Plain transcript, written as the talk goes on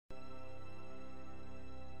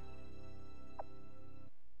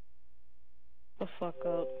the fuck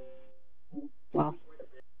up. Wow.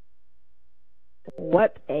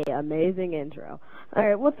 What a amazing intro.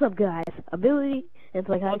 Alright, what's up guys? Ability and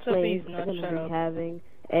like how explained, we're gonna be having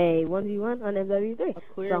a 1v1 on MW3. A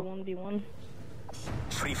clear 1v1?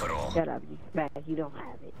 Free for all. Shut up, you bad, you don't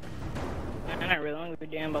have it. I'm not really, I don't give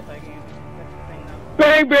a damn about that game. That's the thing though.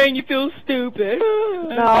 Bang bang, you feel stupid.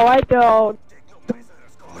 No, I don't. Take no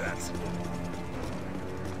prisoners, comrades.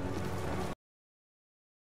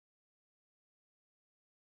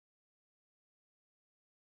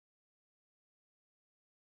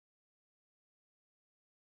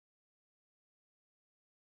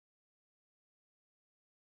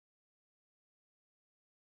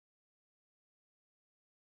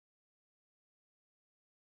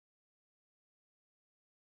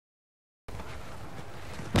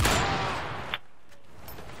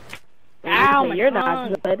 Ow, my you're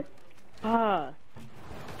tongue. not good.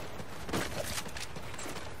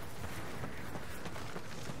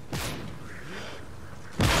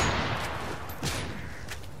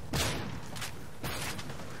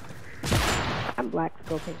 I'm black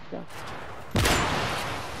scoping stuff.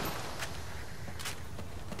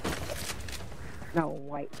 No,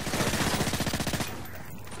 white.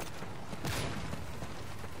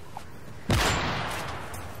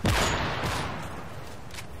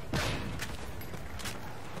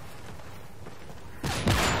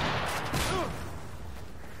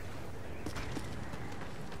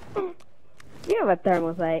 You have a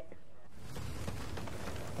thermal sight.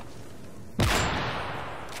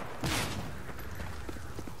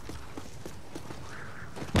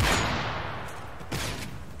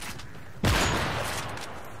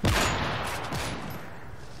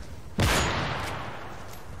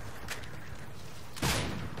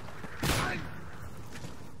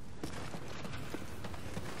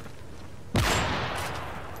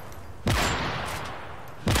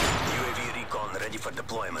 UAV recon ready for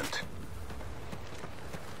deployment.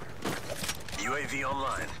 UAV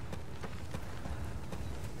online.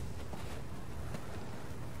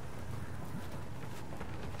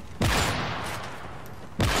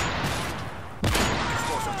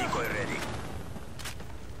 Explosive decoy ready.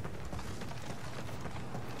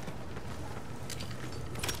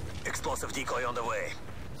 Explosive decoy on the way.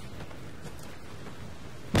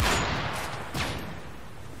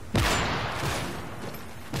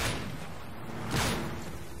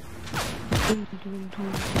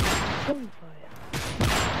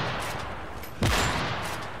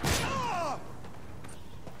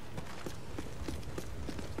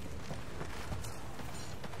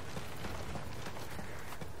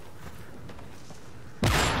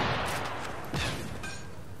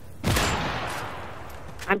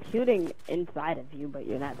 I'm shooting inside of you, but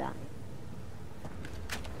you're not dying.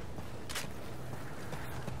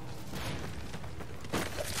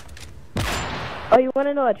 Oh, you want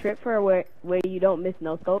to know a trick for where you don't miss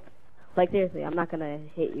no scope? Like seriously, I'm not gonna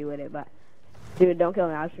hit you with it, but dude, don't kill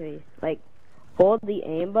me. I'll show you. Like, hold the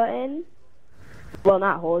aim button. Well,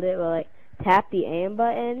 not hold it, but like tap the aim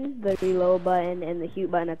button, the reload button, and the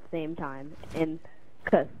shoot button at the same time, and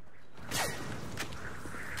but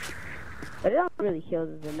it don't really kill us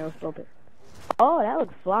the no scope. Oh, that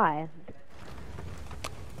looks fly.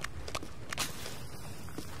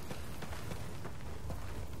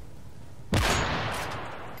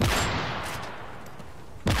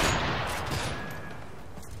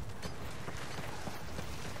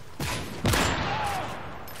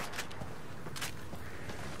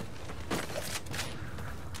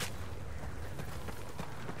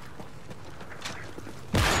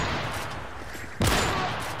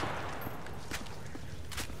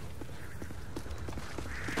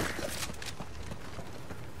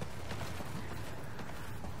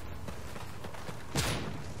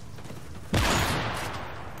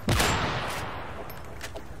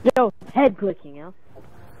 Yo, head clicking, yo.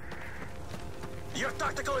 Your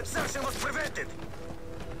tactical insertion was prevented.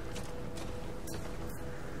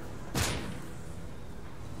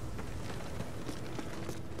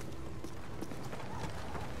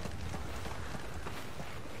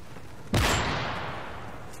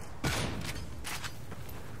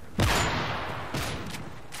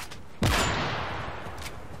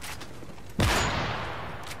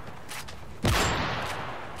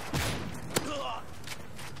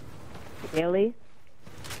 Really?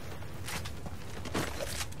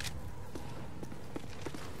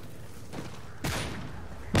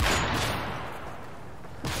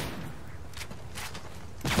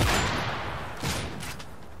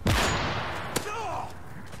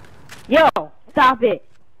 Yo, stop it.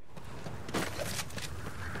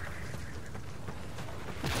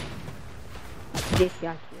 Just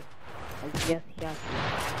got you. I just got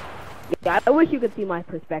you. I wish you could see my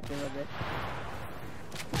perspective of this.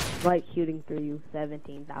 It's like shooting through you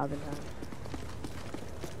 17,000 times.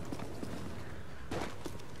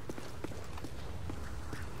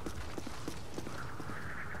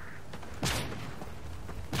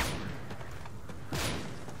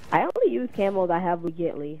 I only use camos I have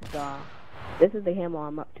legitly, so this is the camo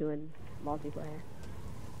I'm up to in multiplayer.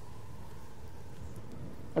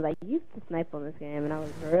 Cause I used to snipe on this game and I was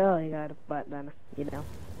really good, but then, you know,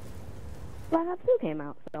 Black Ops 2 came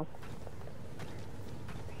out, so.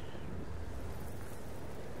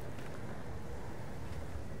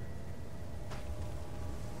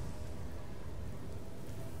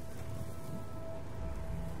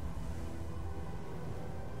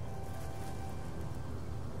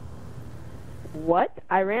 What?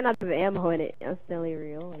 I ran out of ammo and it instantly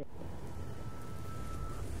reloaded.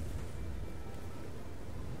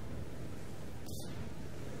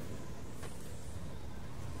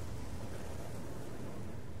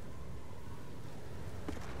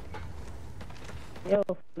 Yo,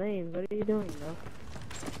 Flames, what are you doing, bro?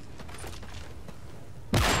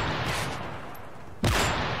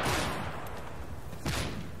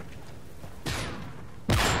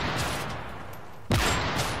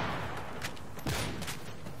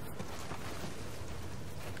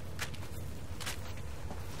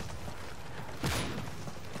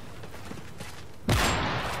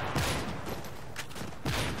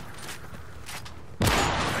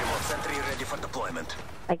 Remote sentry ready for deployment.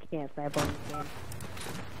 I can't snipe on this game.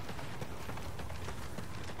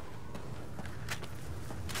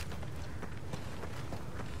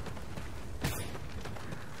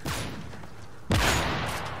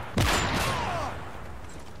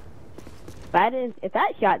 If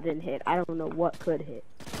that shot didn't hit, I don't know what could hit.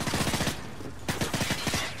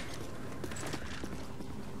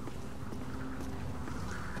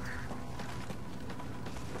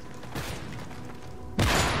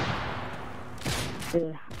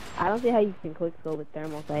 Dude, I don't see how you can quick scope with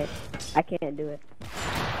thermal sight. I can't do it.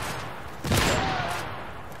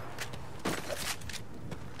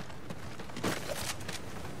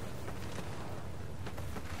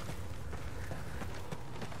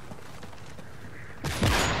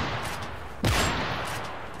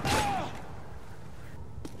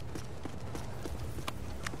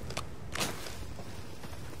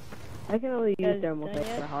 I can only use thermal sight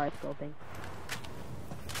for hard scoping.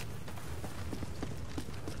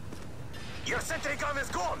 Your sentry gun is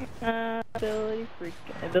gone. Ability freak.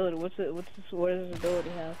 Ability. What does this ability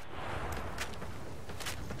have?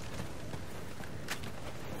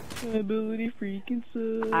 Ability freaking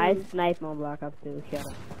sucks. I snipe on Black Ops 2. Shut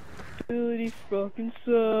up. Ability fucking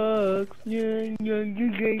sucks. And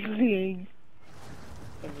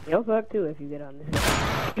you'll fuck too if you get on this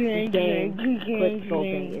game. This game, quick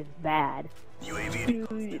scoping is bad. UAV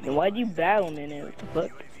recon. Why'd you battle me in it? What the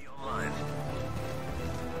fuck? UAV online.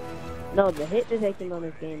 No, the hit detection on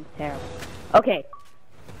this game is terrible. Okay,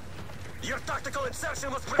 Your tactical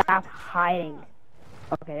insertion was prevented. stop hiding.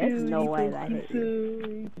 Okay, there's no way that hit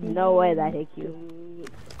you. No way that hit you.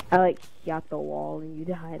 I like shot the wall and you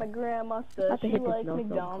My died. grandma said Have to she hit this likes no-scope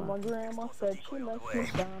McDonald's. My box. grandma said she likes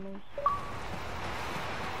McDonald's.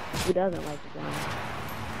 Who doesn't like the gun?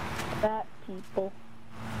 Fat people.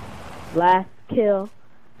 Last kill.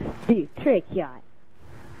 Dude, trick shot.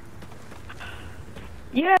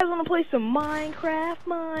 You guys wanna play some Minecraft?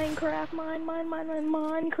 Minecraft?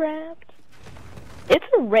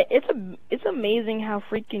 It's amazing how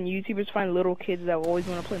freaking YouTubers find little kids that always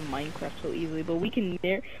want to play Minecraft so easily, but we can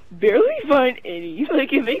barely find any.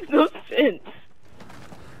 Like, it makes no sense.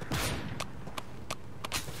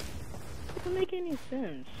 It doesn't make any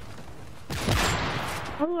sense.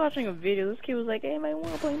 I was watching a video. This kid was like, "Hey, anybody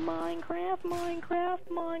want to play Minecraft?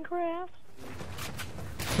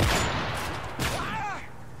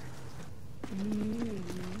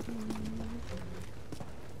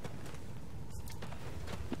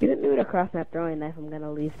 You didn't do it across that throwing knife, I'm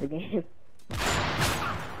gonna leave the game.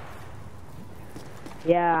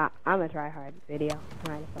 Yeah, I'm a tryhard video.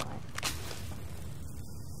 I just thought.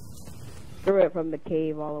 Threw it from the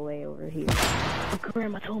cave all the way over here. My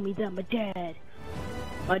grandma told me that my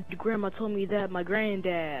grandma told me that my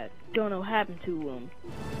granddad don't know what happened to him.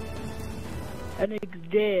 That nigga's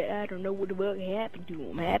dead. I don't know what the fuck happened to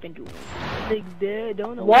him. That nigga's dead.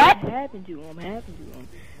 Don't know what happened to him.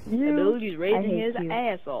 Ability's raging his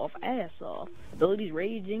ass off. Ability's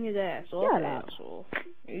raging his ass off. Shut up.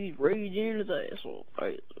 He's raging his ass off.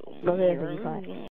 Go ahead and fight.